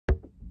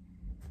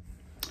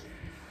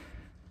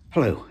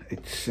Hello,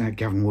 it's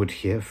Gavin Wood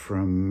here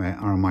from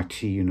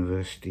RMIT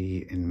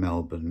University in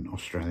Melbourne,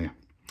 Australia.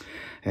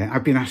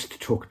 I've been asked to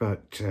talk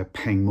about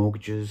paying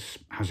mortgages,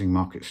 housing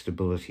market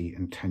stability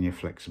and tenure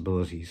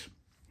flexibilities.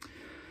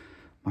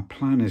 My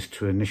plan is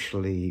to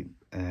initially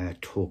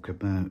talk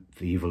about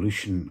the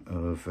evolution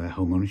of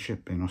home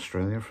ownership in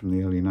Australia from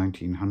the early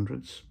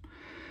 1900s,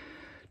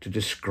 to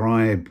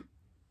describe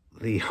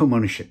the home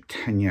ownership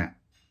tenure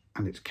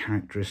and its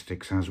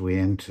characteristics as we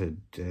entered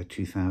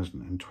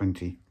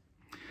 2020.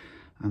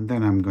 And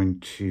then I'm going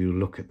to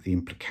look at the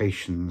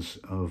implications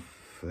of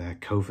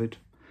COVID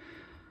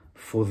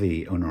for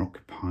the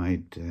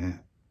owner-occupied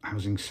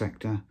housing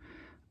sector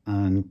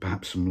and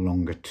perhaps some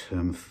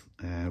longer-term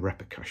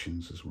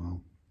repercussions as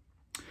well.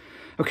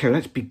 Okay,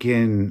 let's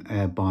begin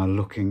by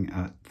looking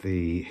at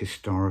the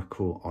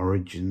historical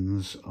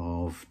origins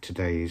of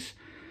today's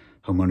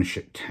home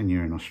ownership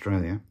tenure in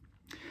Australia.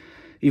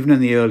 Even in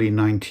the early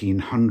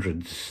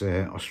 1900s,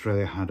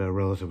 Australia had a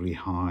relatively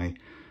high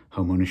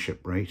home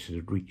ownership rate. It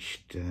had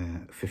reached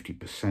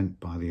 50%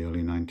 by the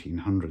early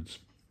 1900s.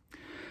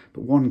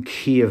 But one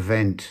key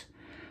event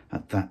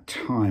at that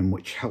time,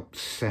 which helped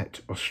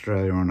set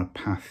Australia on a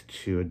path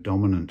to a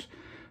dominant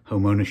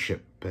home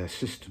ownership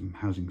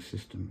housing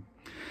system,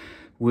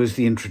 was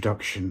the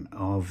introduction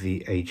of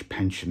the age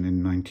pension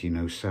in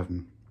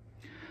 1907.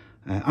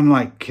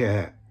 Unlike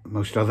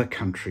most other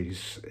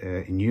countries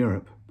in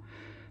Europe,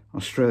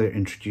 Australia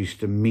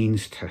introduced a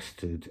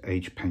means-tested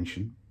age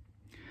pension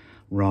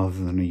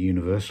rather than a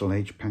universal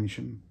age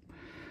pension.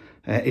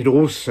 It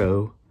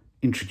also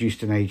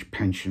introduced an age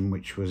pension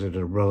which was at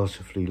a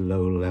relatively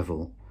low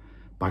level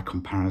by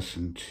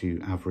comparison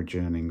to average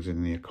earnings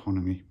in the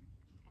economy.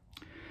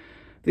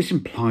 This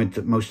implied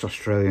that most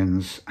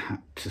Australians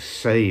had to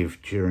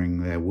save during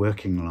their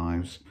working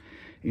lives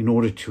in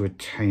order to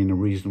attain a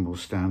reasonable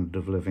standard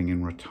of living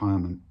in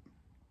retirement.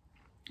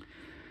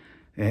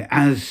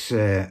 As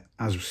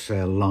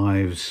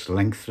lives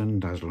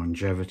lengthened, as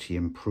longevity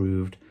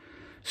improved,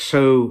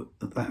 so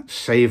that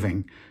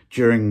saving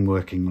during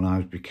working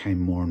lives became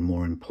more and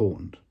more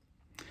important.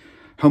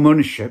 Home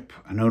ownership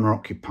and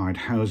owner-occupied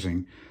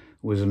housing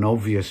was an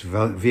obvious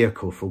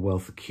vehicle for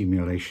wealth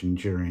accumulation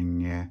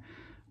during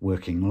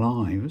working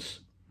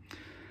lives,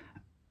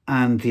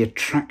 and the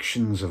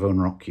attractions of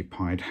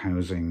owner-occupied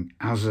housing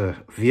as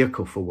a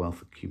vehicle for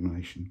wealth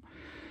accumulation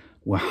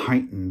were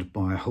heightened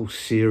by a whole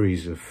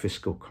series of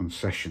fiscal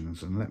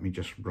concessions, and let me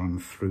just run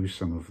through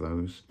some of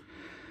those.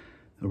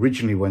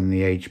 Originally, when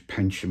the age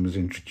pension was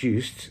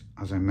introduced,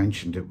 as I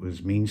mentioned, it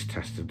was means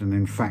tested, and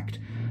in fact,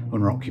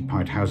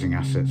 owner-occupied housing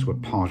assets were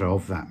part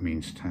of that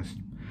means test.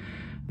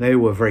 They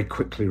were very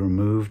quickly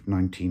removed,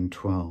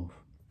 1912.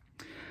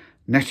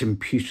 Net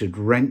imputed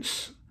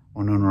rents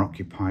on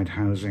owner-occupied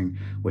housing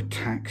were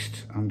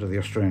taxed under the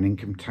Australian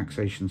income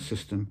taxation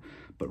system,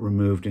 but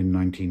removed in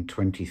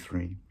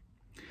 1923.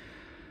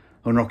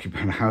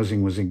 Owner-occupied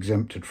housing was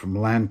exempted from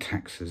land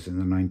taxes in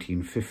the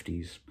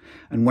 1950s,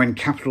 and when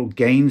capital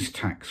gains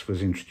tax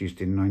was introduced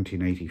in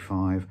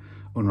 1985,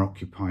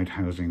 owner-occupied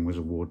housing was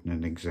awarded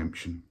an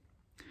exemption.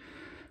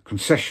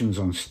 Concessions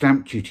on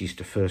stamp duties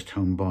to first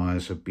home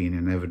buyers have been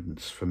in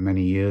evidence for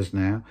many years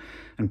now,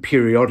 and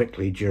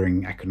periodically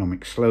during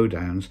economic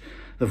slowdowns,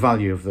 the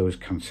value of those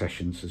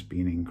concessions has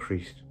been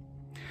increased.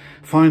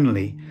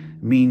 Finally,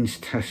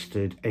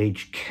 means-tested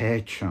aged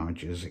care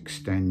charges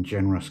extend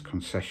generous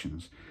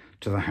concessions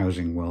to the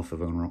housing wealth of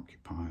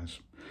owner-occupiers.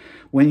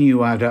 When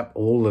you add up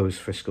all those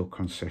fiscal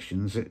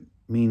concessions, it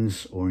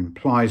means or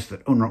implies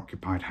that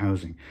owner-occupied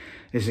housing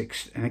is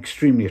an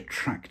extremely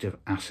attractive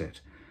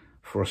asset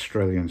for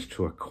Australians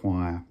to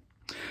acquire.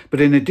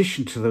 But in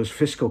addition to those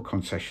fiscal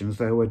concessions,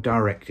 there were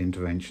direct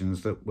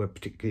interventions that were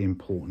particularly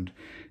important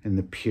in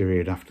the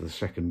period after the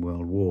Second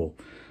World War.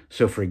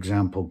 So, for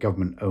example,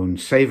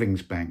 government-owned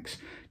savings banks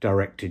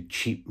directed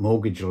cheap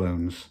mortgage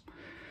loans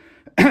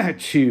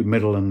to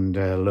middle and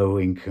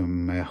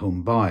low-income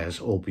home buyers,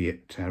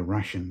 albeit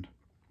rationed.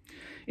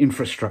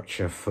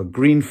 Infrastructure for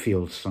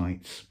greenfield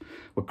sites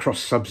were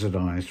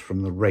cross-subsidised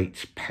from the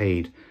rates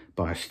paid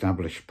by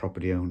established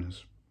property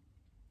owners.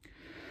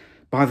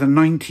 By the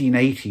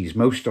 1980s,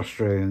 most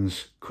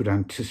Australians could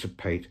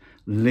anticipate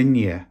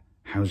linear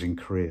housing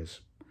careers.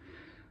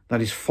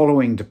 That is,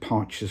 following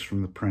departures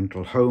from the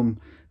parental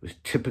home, it was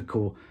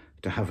typical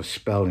to have a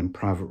spell in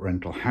private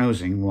rental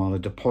housing while a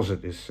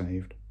deposit is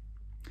saved.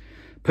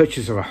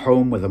 Purchase of a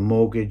home with a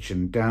mortgage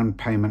and down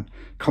payment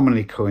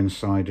commonly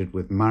coincided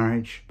with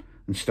marriage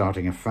and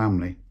starting a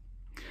family,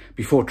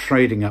 before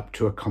trading up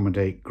to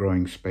accommodate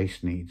growing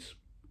space needs.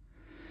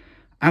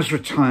 As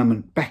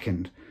retirement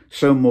beckoned,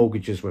 so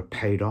mortgages were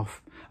paid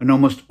off, and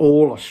almost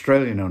all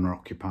Australian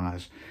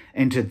owner-occupiers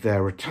entered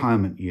their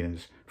retirement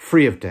years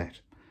free of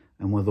debt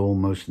and with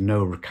almost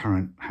no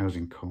recurrent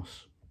housing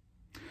costs.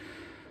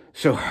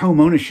 So home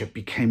ownership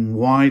became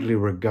widely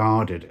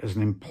regarded as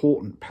an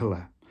important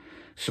pillar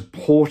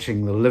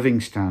supporting the living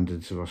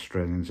standards of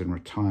Australians in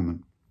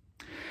retirement.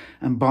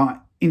 And by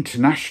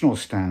international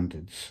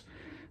standards,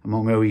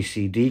 among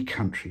OECD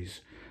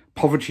countries,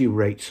 Poverty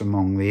rates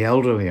among the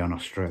elderly in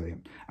Australia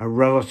are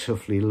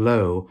relatively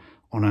low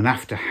on an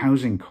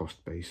after-housing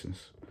cost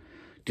basis,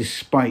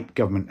 despite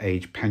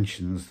government-age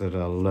pensions that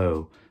are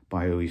low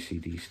by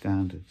OECD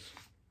standards.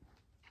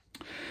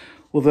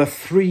 Well, there are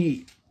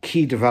three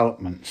key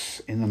developments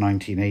in the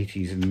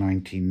 1980s and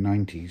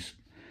 1990s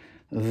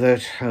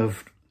that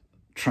have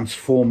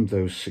transformed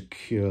those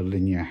secure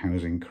linear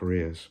housing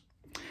careers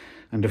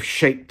and have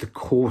shaped the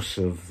course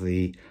of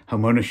the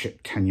home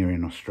ownership tenure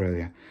in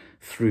Australia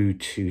through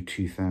to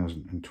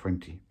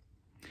 2020.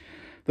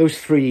 Those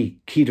three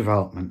key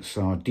developments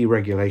are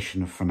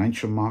deregulation of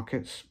financial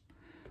markets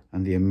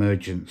and the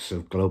emergence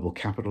of global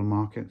capital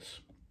markets,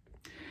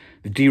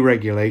 the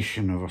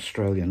deregulation of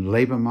Australian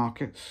labour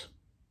markets,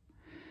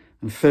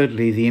 and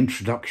thirdly, the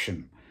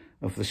introduction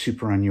of the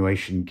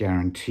superannuation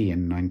guarantee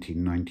in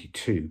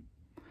 1992.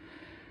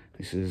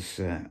 This is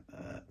a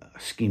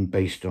scheme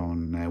based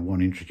on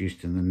one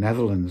introduced in the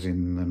Netherlands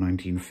in the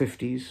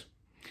 1950s,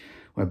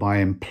 whereby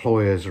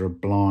employers are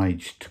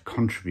obliged to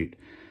contribute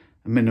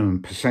a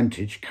minimum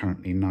percentage,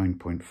 currently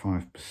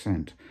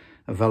 9.5%,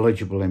 of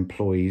eligible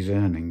employees'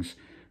 earnings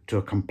to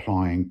a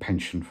complying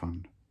pension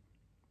fund.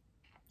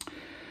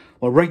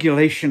 Well,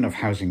 regulation of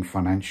housing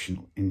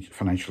financial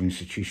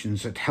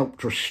institutions had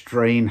helped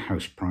restrain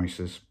house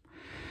prices,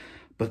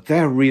 but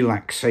their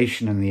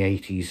relaxation in the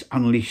 80s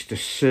unleashed a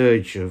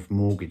surge of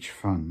mortgage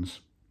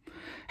funds,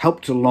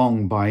 helped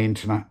along by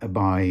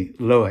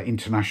lower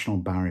international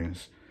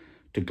barriers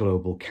to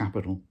global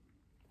capital.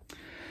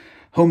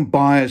 Home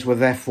buyers were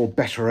therefore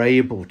better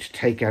able to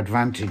take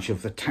advantage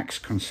of the tax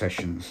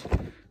concessions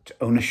to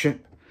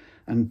ownership,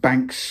 and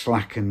banks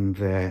slackened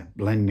their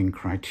lending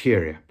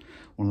criteria,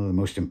 one of the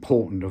most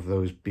important of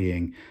those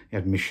being the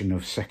admission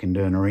of second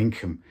earner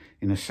income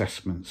in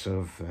assessments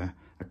of a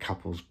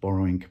couple's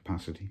borrowing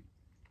capacity.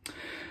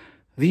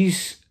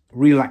 These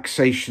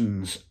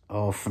relaxations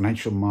of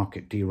financial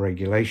market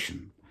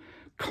deregulation,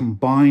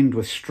 combined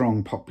with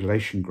strong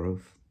population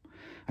growth,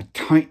 a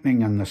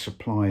tightening in the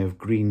supply of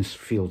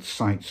greenfield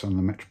sites on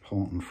the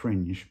metropolitan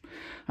fringe,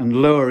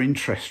 and lower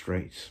interest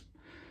rates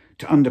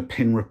to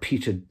underpin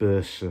repeated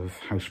bursts of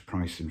house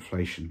price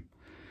inflation.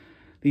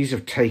 These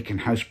have taken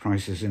house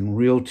prices in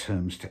real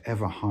terms to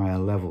ever higher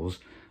levels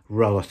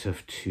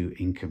relative to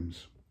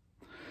incomes.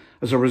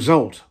 As a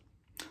result,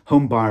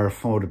 home buyer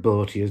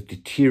affordability has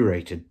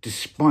deteriorated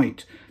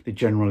despite the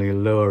generally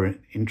lower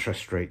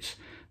interest rates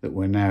that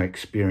we're now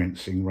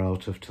experiencing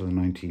relative to the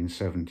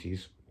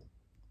 1970s.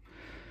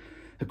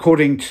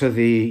 According to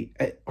the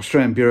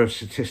Australian Bureau of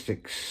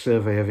Statistics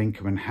Survey of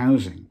Income and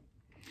Housing,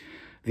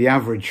 the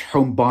average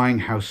home buying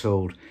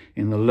household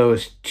in the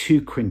lowest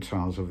 2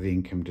 quintiles of the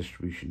income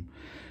distribution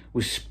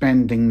was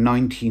spending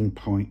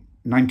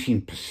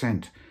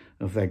 19%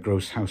 of their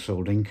gross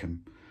household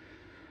income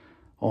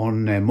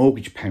on their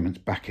mortgage payments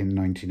back in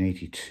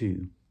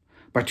 1982.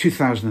 By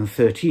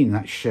 2013,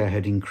 that share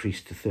had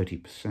increased to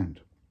 30%.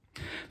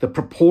 The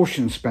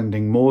proportion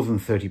spending more than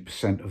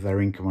 30% of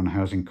their income on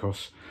housing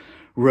costs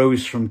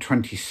rose from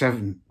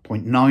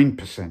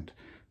 27.9%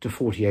 to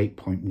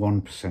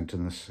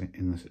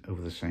 48.1%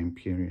 over the same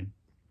period.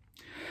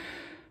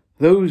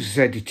 Those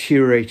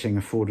deteriorating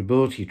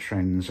affordability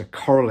trends are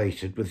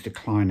correlated with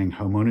declining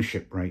home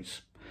ownership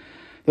rates.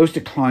 Those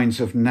declines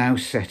have now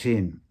set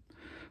in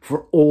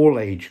for all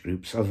age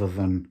groups other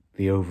than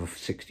the over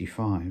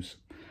 65s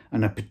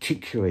and are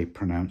particularly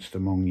pronounced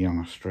among young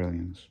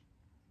Australians.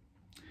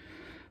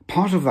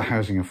 Part of the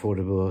housing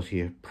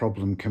affordability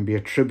problem can be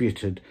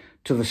attributed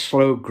to the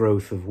slow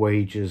growth of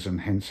wages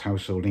and hence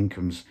household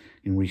incomes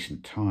in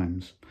recent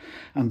times,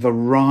 and the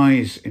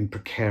rise in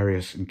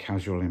precarious and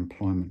casual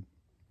employment.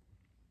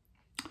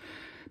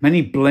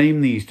 Many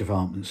blame these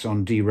developments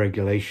on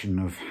deregulation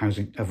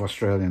of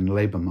Australian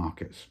labour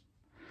markets.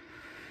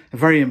 A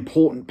very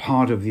important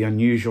part of the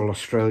unusual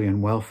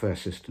Australian welfare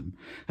system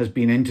has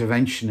been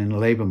intervention in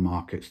labour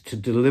markets to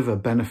deliver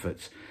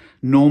benefits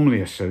normally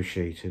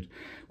associated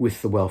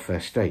with the welfare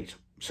state.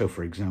 So,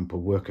 for example,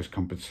 workers'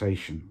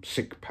 compensation,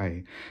 sick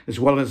pay, as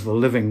well as the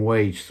living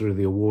wage through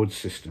the awards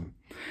system.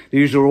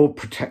 These are all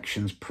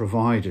protections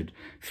provided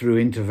through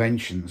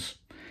interventions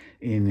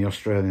in the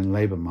Australian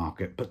labour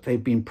market, but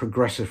they've been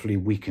progressively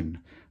weakened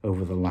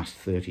over the last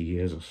 30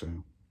 years or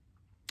so.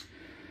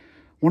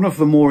 One of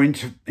the more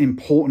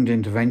important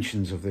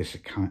interventions of this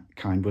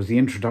kind was the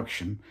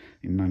introduction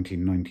in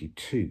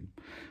 1992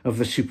 of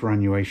the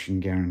superannuation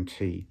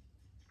guarantee.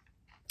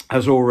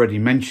 As already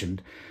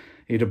mentioned,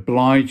 it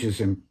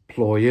obliges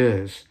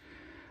employers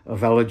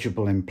of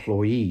eligible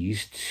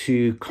employees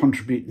to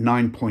contribute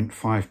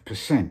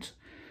 9.5%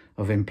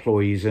 of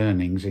employees'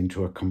 earnings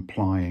into a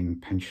complying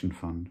pension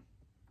fund.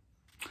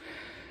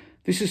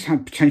 This has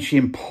had potentially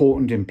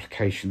important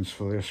implications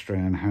for the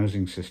Australian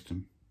housing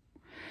system.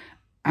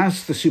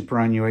 As the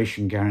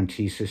superannuation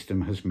guarantee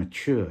system has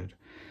matured,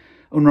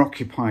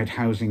 owner-occupied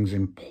housing's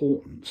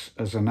importance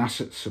as an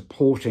asset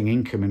supporting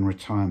income in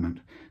retirement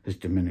has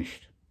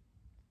diminished.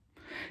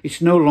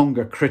 It's no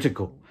longer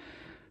critical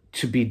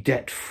to be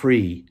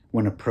debt-free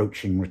when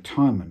approaching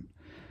retirement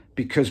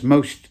because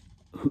most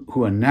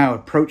who are now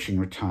approaching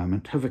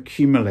retirement have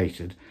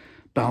accumulated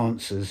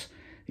balances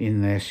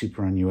in their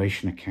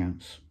superannuation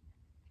accounts.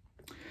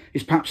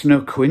 It's perhaps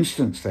no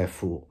coincidence,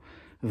 therefore,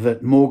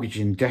 that mortgage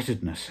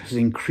indebtedness has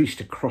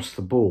increased across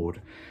the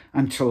board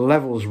and to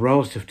levels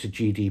relative to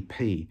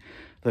GDP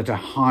that are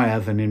higher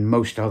than in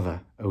most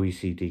other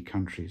OECD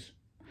countries.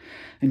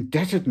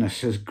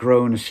 Indebtedness has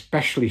grown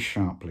especially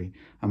sharply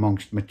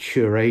amongst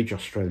mature age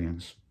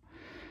Australians.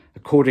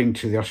 According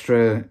to the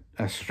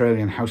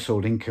Australian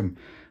Household Income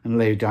and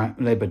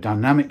Labour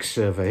Dynamics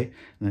Survey,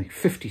 in the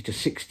 50 to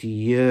 60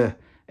 year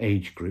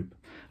age group,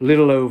 a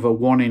little over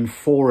 1 in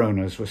 4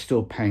 owners were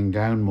still paying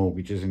down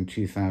mortgages in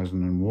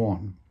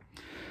 2001.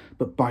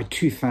 But by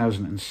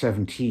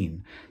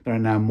 2017, there are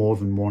now more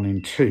than 1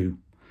 in 2.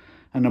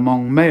 And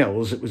among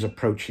males, it was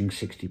approaching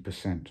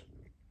 60%.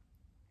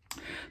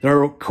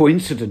 There are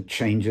coincident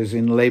changes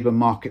in labour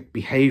market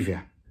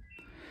behaviour.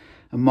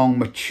 Among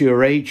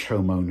mature age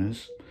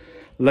homeowners,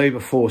 labour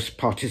force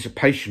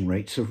participation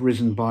rates have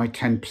risen by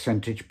 10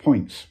 percentage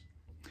points,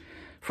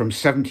 from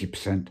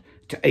 70%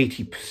 to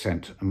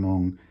 80%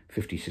 among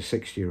 50 to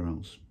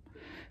 60-year-olds.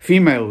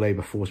 Female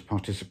labour force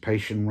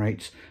participation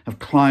rates have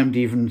climbed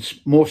even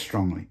more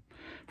strongly,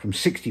 from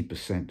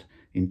 60%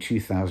 in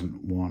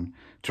 2001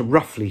 to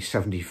roughly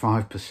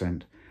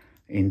 75%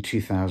 in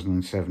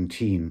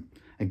 2017,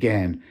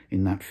 again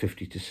in that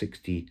 50 to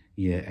 60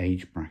 year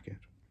age bracket.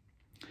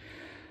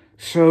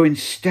 So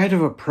instead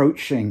of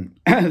approaching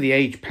the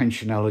age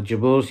pension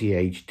eligibility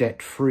age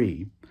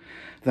debt-free,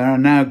 there are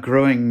now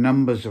growing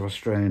numbers of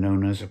Australian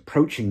owners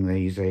approaching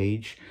these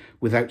age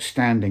with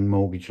outstanding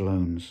mortgage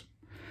loans,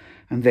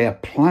 and they are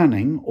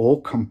planning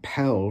or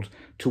compelled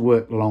to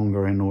work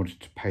longer in order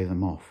to pay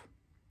them off.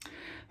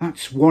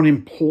 That's one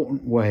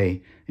important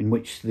way in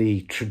which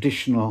the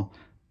traditional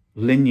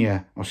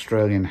linear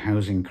Australian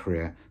housing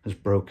career has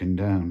broken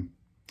down.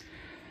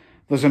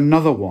 There's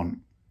another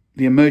one,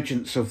 the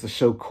emergence of the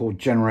so-called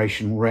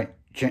generation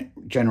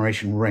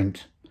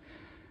rent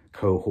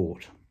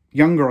cohort.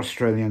 Younger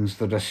Australians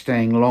that are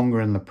staying longer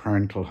in the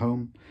parental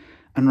home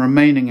and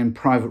remaining in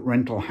private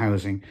rental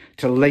housing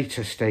to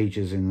later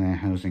stages in their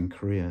housing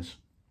careers.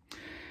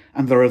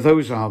 And there are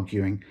those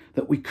arguing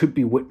that we could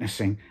be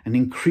witnessing an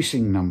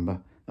increasing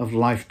number of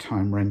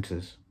lifetime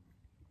renters.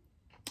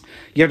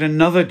 Yet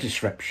another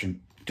disruption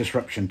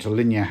to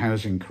linear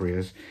housing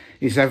careers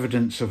is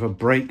evidence of a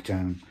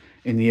breakdown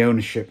in the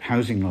ownership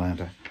housing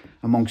ladder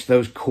amongst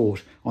those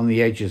caught on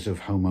the edges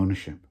of home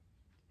ownership.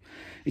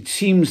 It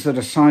seems that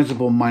a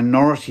sizable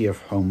minority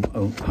of home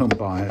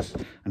buyers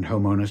and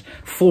homeowners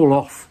fall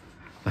off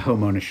the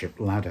home ownership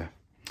ladder,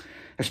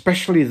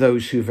 especially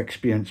those who've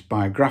experienced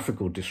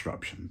biographical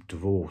disruption,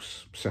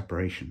 divorce,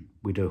 separation,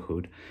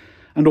 widowhood,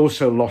 and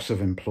also loss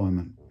of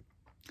employment.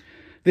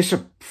 This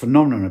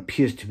phenomenon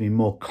appears to be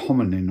more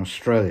common in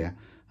Australia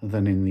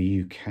than in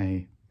the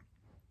UK.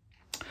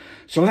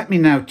 So let me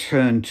now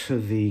turn to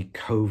the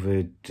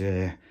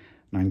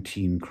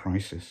COVID-19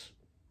 crisis.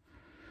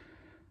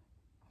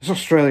 As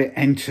Australia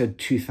entered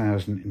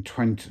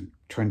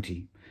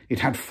 2020, it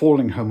had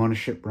falling home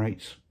ownership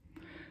rates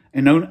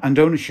and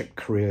ownership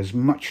careers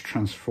much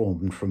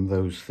transformed from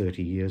those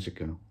 30 years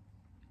ago.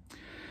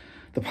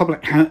 The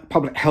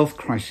public health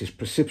crisis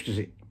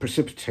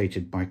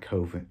precipitated by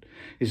COVID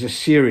is a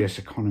serious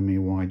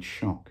economy-wide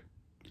shock.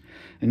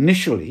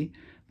 Initially,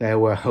 there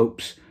were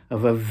hopes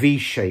of a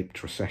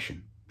V-shaped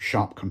recession,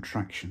 sharp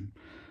contraction,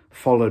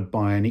 followed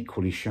by an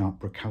equally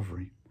sharp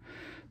recovery.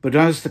 But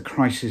as the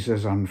crisis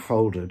has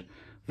unfolded,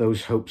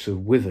 those hopes have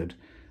withered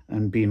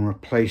and been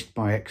replaced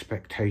by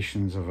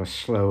expectations of a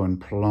slow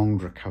and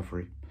prolonged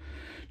recovery,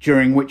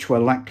 during which we're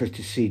likely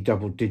to see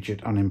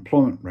double-digit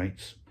unemployment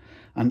rates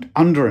and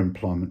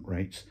underemployment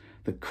rates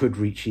that could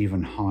reach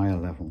even higher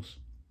levels.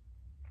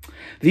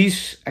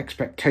 These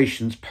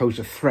expectations pose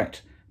a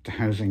threat to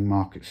housing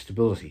market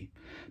stability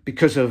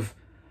because of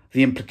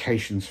the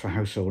implications for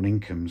household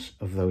incomes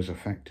of those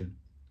affected.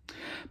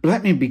 But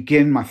let me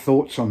begin my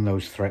thoughts on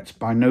those threats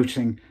by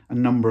noting a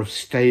number of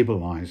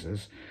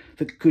stabilisers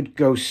that could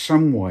go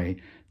some way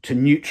to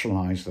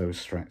neutralise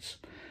those threats,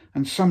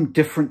 and some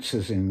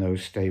differences in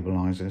those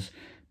stabilisers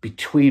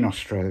between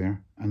Australia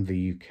and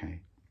the UK.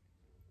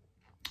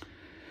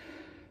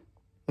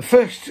 The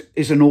first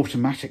is an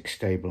automatic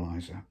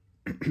stabiliser.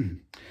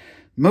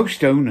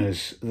 Most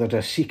owners that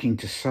are seeking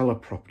to sell a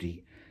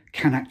property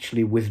can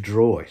actually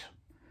withdraw it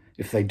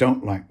if they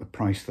don't like the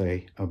price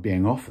they are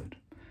being offered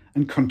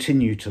and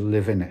continue to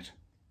live in it.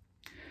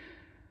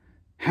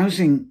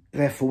 Housing,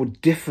 therefore,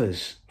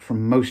 differs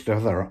from most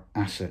other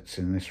assets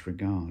in this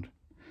regard.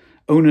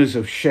 Owners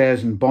of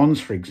shares and bonds,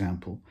 for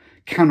example,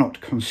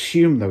 cannot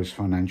consume those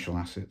financial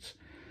assets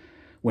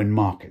when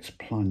markets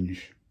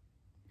plunge.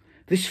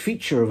 This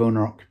feature of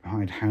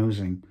owner-occupied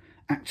housing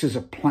acts as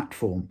a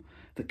platform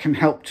that can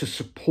help to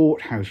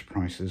support house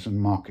prices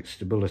and market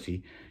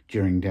stability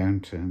during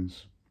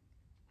downturns.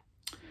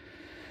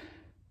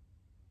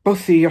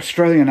 Both the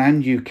Australian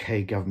and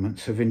UK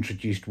governments have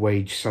introduced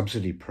wage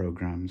subsidy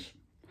programs.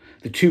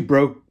 The two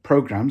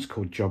programs,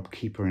 called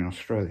JobKeeper in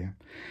Australia,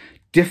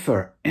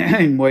 differ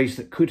in ways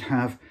that could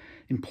have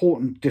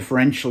important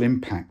differential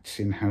impacts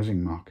in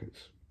housing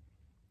markets.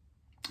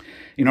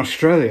 In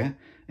Australia,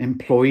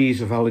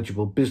 employees of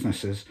eligible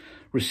businesses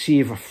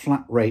receive a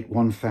flat rate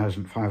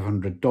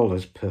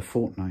 $1,500 per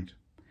fortnight.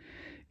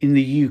 In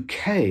the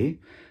UK,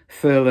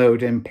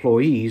 furloughed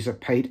employees are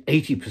paid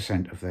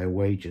 80% of their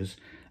wages,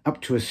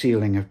 up to a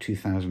ceiling of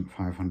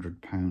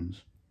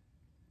 £2,500.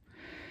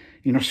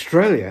 In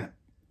Australia,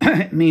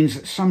 it means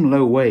that some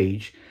low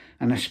wage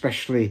and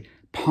especially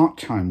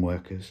part-time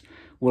workers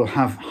will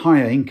have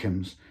higher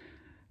incomes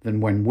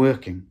than when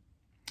working.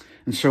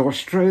 And so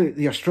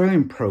the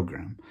Australian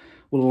programme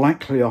will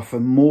likely offer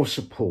more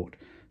support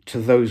to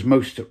those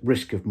most at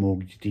risk of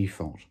mortgage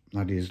default,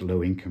 that is,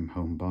 low-income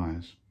home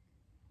buyers.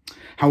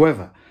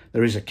 However,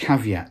 there is a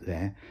caveat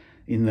there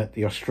in that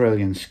the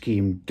Australian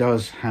scheme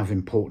does have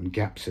important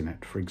gaps in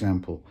it. For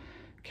example,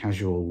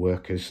 casual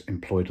workers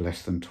employed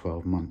less than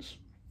 12 months.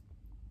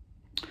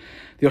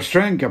 The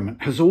Australian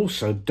government has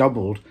also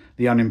doubled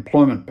the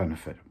unemployment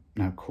benefit,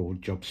 now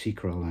called Job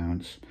Seeker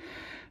Allowance,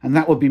 and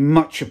that will be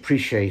much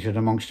appreciated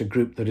amongst a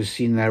group that has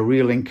seen their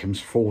real incomes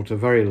fall to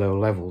very low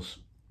levels.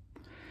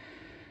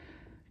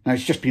 Now,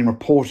 it's just been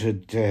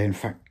reported, in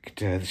fact,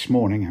 this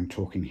morning, I'm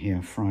talking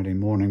here Friday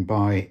morning,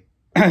 by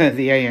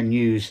the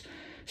ANU's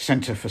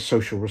Centre for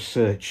Social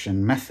Research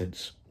and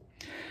Methods.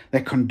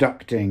 They're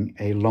conducting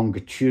a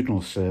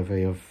longitudinal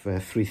survey of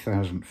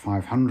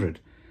 3,500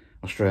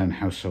 Australian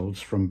households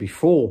from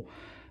before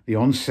the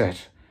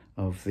onset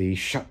of the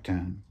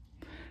shutdown.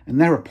 And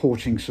they're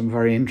reporting some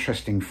very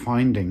interesting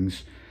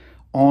findings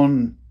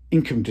on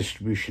income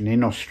distribution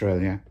in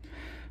Australia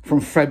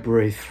from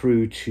February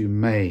through to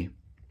May.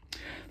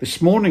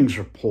 This morning's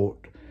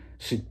report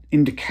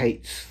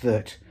indicates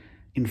that,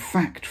 in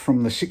fact,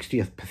 from the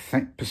 60th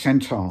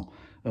percentile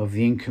of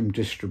the income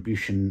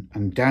distribution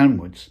and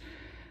downwards,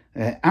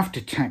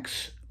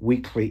 after-tax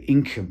weekly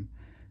income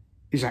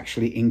is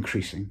actually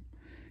increasing.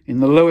 In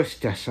the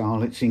lowest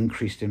decile, it's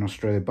increased in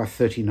Australia by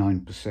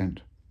 39%.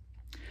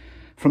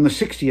 From the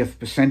 60th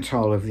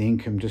percentile of the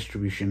income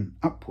distribution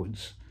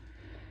upwards,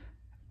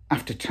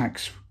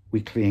 after-tax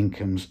weekly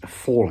incomes are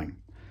falling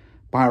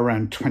by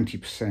around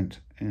 20%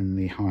 in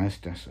the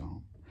highest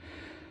decile.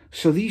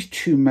 So these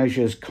two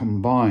measures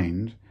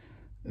combined,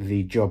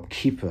 the Job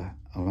Keeper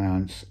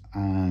Allowance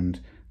and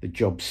the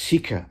Job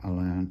Seeker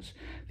Allowance,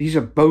 these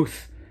are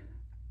both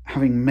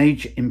having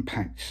major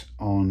impacts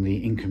on the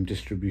income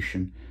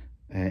distribution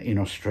in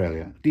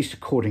Australia, at least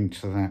according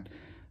to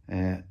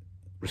that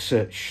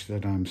research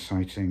that I'm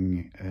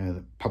citing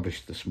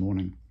published this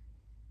morning.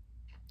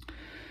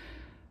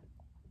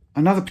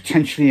 Another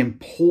potentially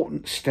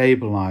important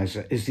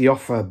stabiliser is the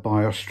offer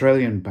by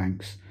Australian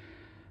banks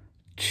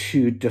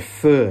to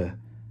defer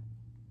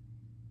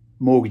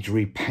mortgage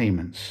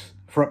repayments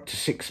for up to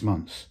 6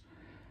 months,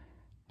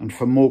 and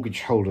for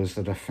mortgage holders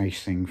that are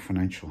facing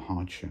financial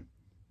hardship.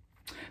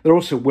 They're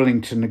also willing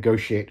to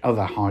negotiate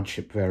other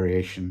hardship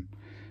variation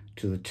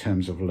to the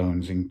terms of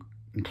loans,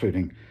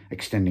 including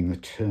extending the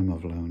term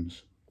of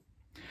loans.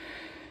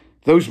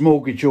 Those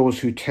mortgagors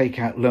who take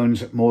out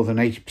loans at more than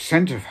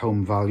 80% of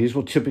home values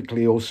will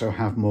typically also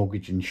have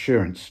mortgage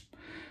insurance,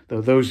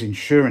 though those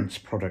insurance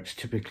products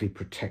typically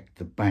protect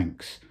the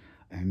banks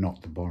and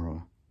not the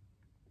borrower.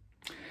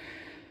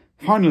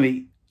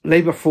 Finally,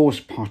 labour force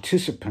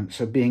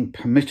participants are being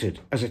permitted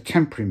as a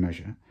temporary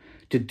measure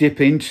to dip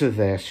into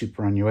their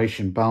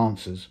superannuation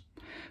balances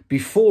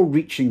before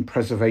reaching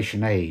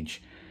preservation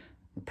age,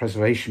 the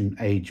preservation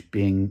age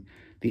being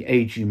the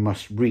age you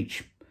must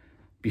reach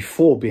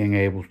before being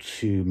able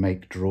to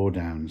make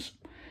drawdowns.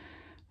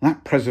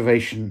 That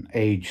preservation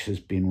age has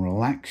been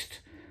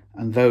relaxed,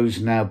 and those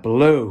now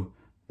below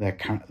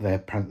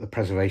the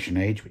preservation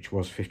age, which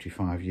was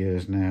 55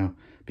 years, now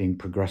being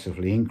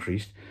progressively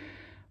increased,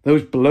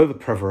 those below the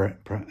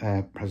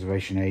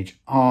preservation age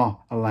are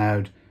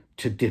allowed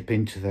to dip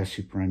into their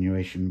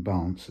superannuation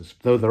balances,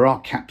 though there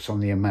are caps on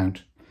the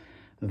amount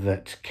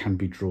that can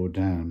be drawn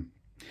down.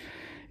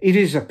 It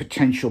is a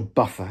potential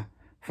buffer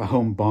for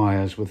home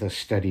buyers with a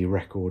steady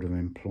record of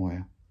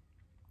employer.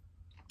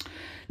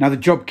 Now, the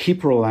Job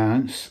Keeper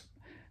Allowance,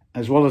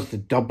 as well as the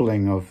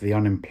doubling of the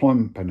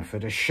unemployment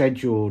benefit, are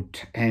scheduled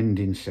to end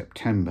in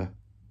September.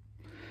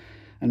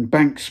 And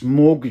banks'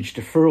 mortgage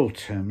deferral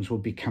terms will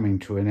be coming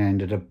to an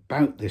end at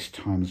about this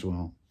time as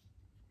well.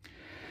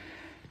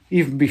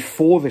 Even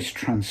before this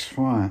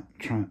transpires,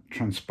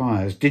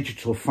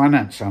 digital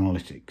finance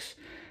analytics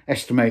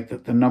estimate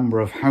that the number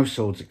of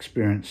households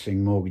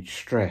experiencing mortgage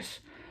stress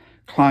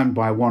climbed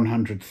by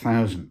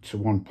 100,000 to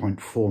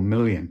 1.4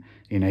 million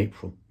in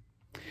April.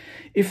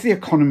 If the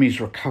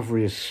economy's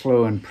recovery is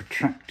slow and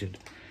protracted,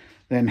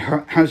 then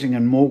housing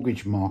and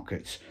mortgage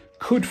markets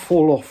could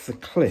fall off the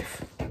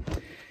cliff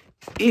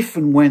if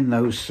and when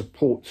those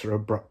supports are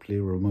abruptly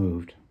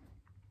removed.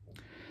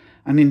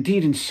 And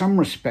indeed, in some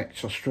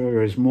respects, Australia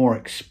is more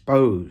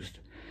exposed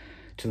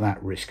to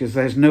that risk, as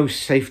there's no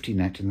safety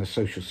net in the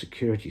social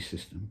security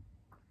system.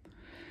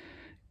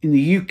 In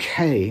the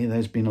UK,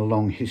 there's been a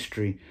long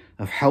history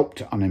of help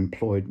to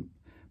unemployed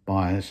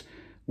buyers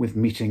with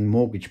meeting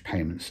mortgage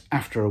payments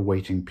after a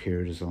waiting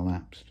period has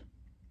elapsed.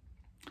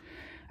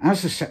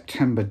 As the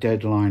September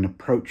deadline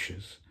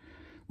approaches,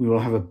 we will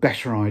have a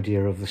better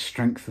idea of the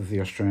strength of the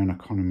Australian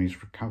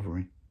economy's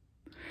recovery.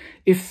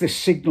 If the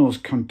signals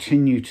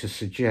continue to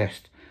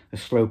suggest a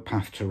slow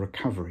path to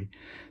recovery,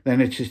 then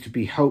it is to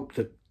be hoped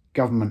that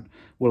government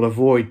will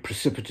avoid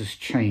precipitous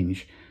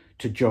change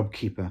to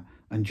JobKeeper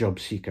and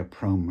JobSeeker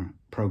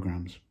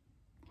programs.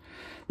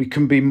 We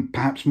can be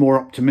perhaps more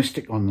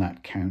optimistic on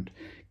that count,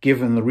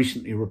 given the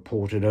recently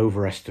reported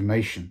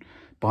overestimation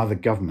by the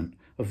government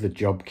of the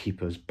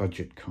JobKeeper's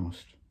budget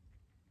cost.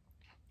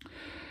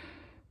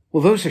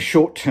 Well, those are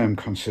short-term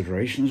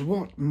considerations.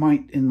 What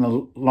might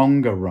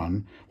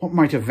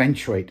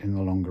eventuate in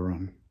the longer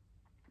run?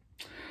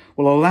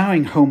 Well,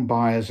 allowing home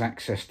buyers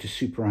access to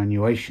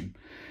superannuation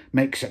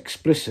makes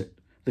explicit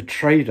the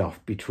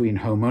trade-off between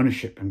home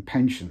ownership and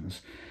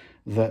pensions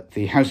that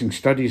the housing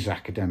studies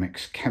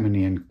academics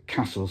Kemeny and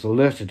Castles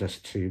alerted us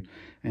to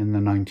in the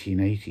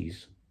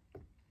 1980s.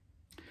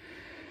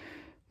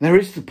 There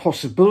is the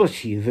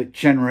possibility that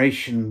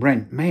generation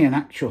rent may in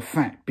actual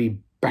fact be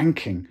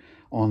banking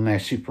on their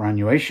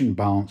superannuation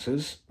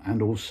balances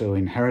and also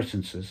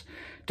inheritances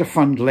to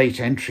fund late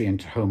entry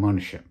into home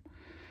ownership.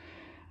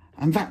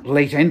 And that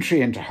late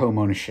entry into home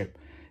ownership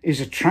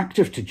is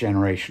attractive to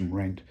generation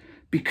rent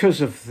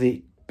because of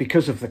the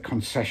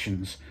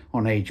concessions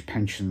on age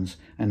pensions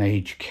and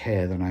aged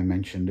care that I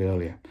mentioned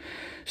earlier.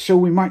 So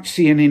we might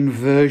see an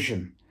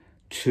inversion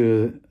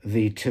to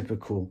the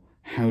typical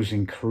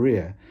housing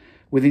career,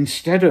 with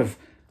instead of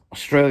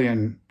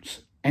Australians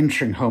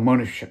entering home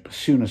ownership as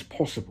soon as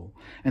possible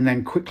and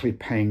then quickly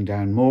paying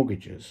down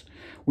mortgages,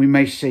 we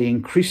may see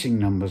increasing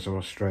numbers of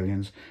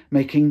Australians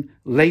making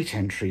late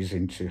entries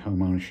into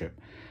home ownership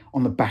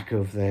on the back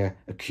of their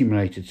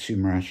accumulated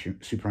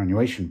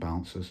superannuation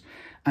balances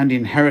and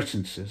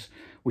inheritances,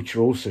 which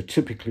are also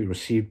typically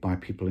received by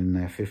people in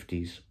their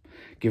 50s,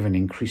 given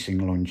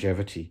increasing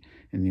longevity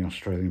in the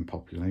Australian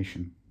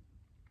population.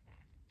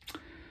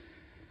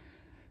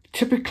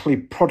 Typically,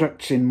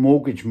 products in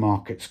mortgage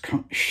markets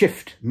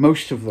shift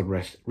most of the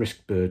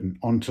risk burden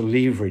onto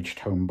leveraged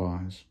home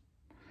buyers.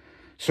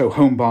 So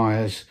home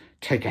buyers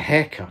take a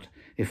haircut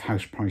if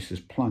house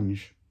prices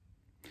plunge.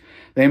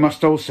 They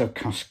must also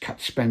cut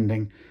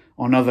spending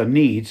on other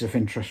needs if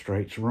interest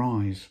rates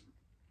rise.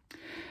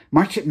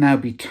 Might it now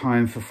be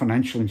time for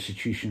financial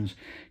institutions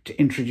to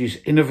introduce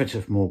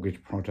innovative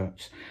mortgage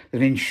products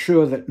that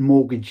ensure that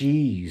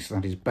mortgagees,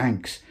 that is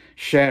banks,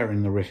 share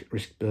in the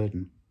risk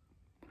burden?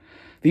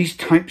 These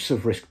types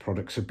of risk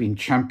products have been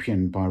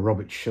championed by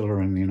Robert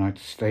Shiller in the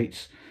United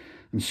States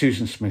and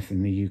Susan Smith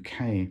in the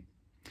UK.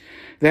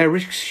 Their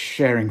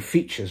risk-sharing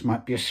features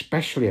might be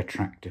especially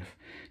attractive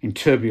in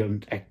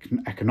turbulent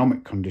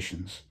economic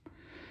conditions,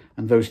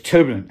 and those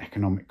turbulent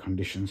economic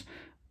conditions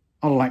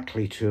are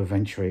likely to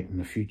eventuate in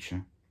the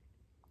future.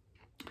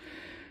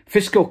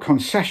 Fiscal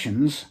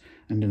concessions,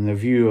 and in the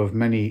view of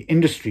many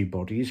industry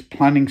bodies,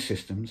 planning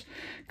systems,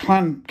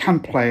 can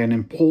play an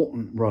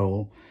important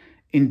role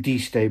in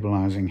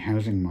destabilising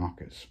housing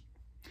markets.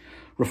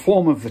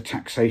 Reform of the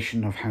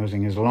taxation of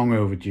housing is long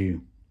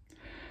overdue.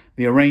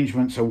 The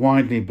arrangements are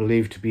widely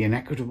believed to be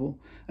inequitable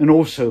and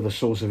also the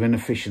source of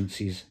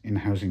inefficiencies in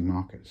housing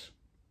markets.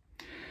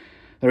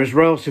 There is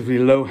relatively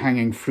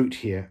low-hanging fruit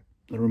here.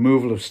 The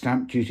removal of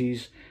stamp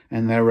duties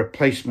and their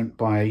replacement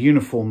by a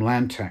uniform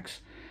land tax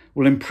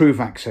will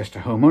improve access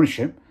to home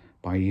ownership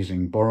by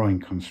easing borrowing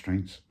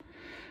constraints,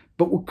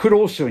 but could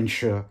also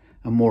ensure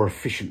a more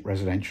efficient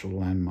residential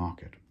land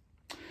market.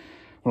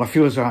 Well, I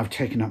feel as though I've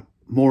taken up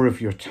more of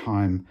your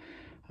time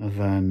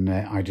than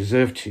I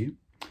deserve to,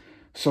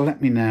 so let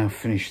me now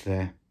finish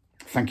there.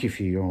 Thank you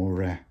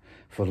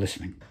for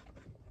listening.